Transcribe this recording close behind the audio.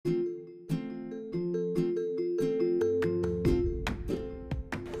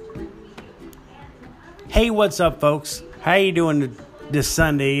Hey, what's up, folks? How you doing this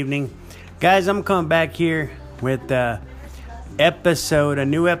Sunday evening? Guys, I'm coming back here with a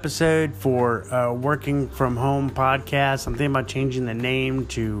new episode for Working From Home podcast. I'm thinking about changing the name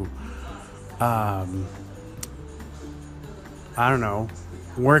to, I don't know,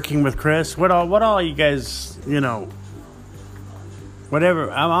 Working with Chris. What all you guys,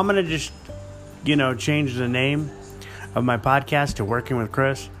 whatever. I'm going to just, change the name of my podcast to Working with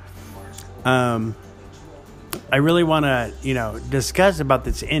Chris. I really want to, discuss about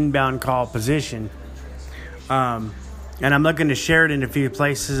this inbound call position. And I'm looking to share it in a few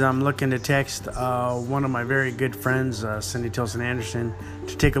places. I'm looking to text one of my very good friends, Cindy Tilson Anderson,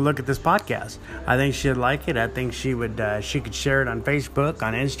 to take a look at this podcast. I think she'd like it. I think she could share it on Facebook,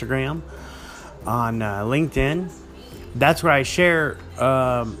 on Instagram, on LinkedIn. That's where I share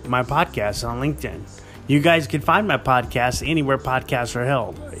my podcast, on LinkedIn. You guys can find my podcast anywhere podcasts are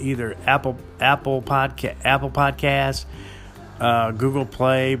held, either Apple Podcasts, Google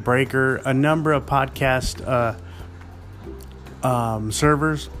Play, Breaker, a number of podcast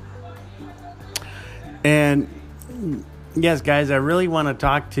servers. And yes, guys, I really want to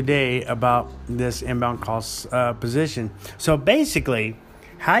talk today about this inbound calls position. So basically,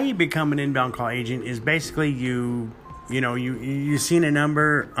 how you become an inbound call agent is basically you seen a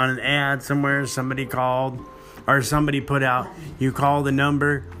number on an ad somewhere, somebody called or somebody put out, you call the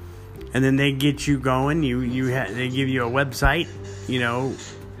number and then they get you going. They give you a website,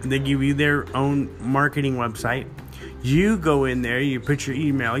 they give you their own marketing website. You go in there, you put your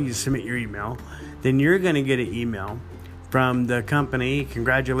email, you submit your email, then you're going to get an email from the company.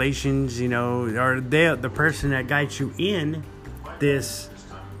 Congratulations, or the person that got you in this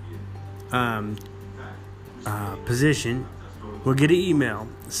position will get an email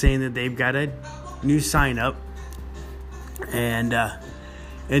saying that they've got a new sign up, and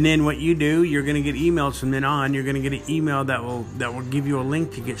then what you do, you're going to get emails from then on. You're going to get an email that will give you a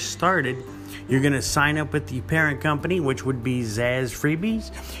link to get started. You're going to sign up with the parent company, which would be Zaz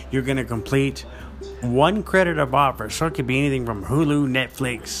Freebies. You're going to complete 1 credit of offer. So it could be anything from Hulu,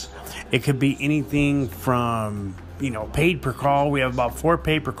 Netflix. It could be anything from paid per call. We have about 4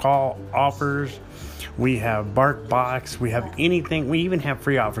 paid per call offers. We have BarkBox. We have anything. We even have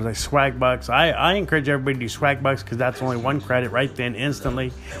free offers like Swagbucks. I encourage everybody to do Swagbucks because that's only 1 credit right then,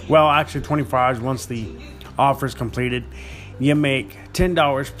 instantly. Well, actually 24 hours once the offer is completed. You make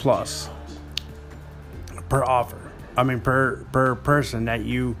 $10 plus per offer. I mean, per person that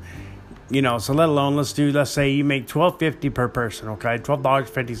so let alone, let's say you make $12.50 per person, okay?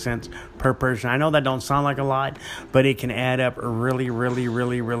 $12.50 per person. I know that don't sound like a lot, but it can add up really, really,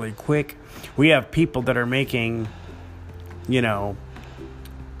 really, really quick. We have people that are making, $300 or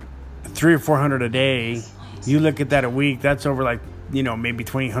 $400 a day. You look at that a week, that's over maybe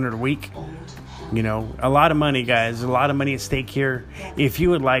 $2,800 a week. A lot of money, guys. A lot of money at stake here. If you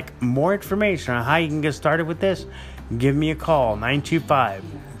would like more information on how you can get started with this, give me a call,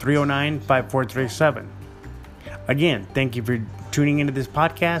 925-309-5437. Again, thank you for tuning into this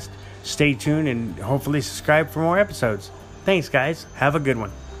podcast. Stay tuned and hopefully subscribe for more episodes. Thanks, guys. Have a good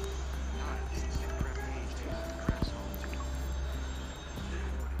one.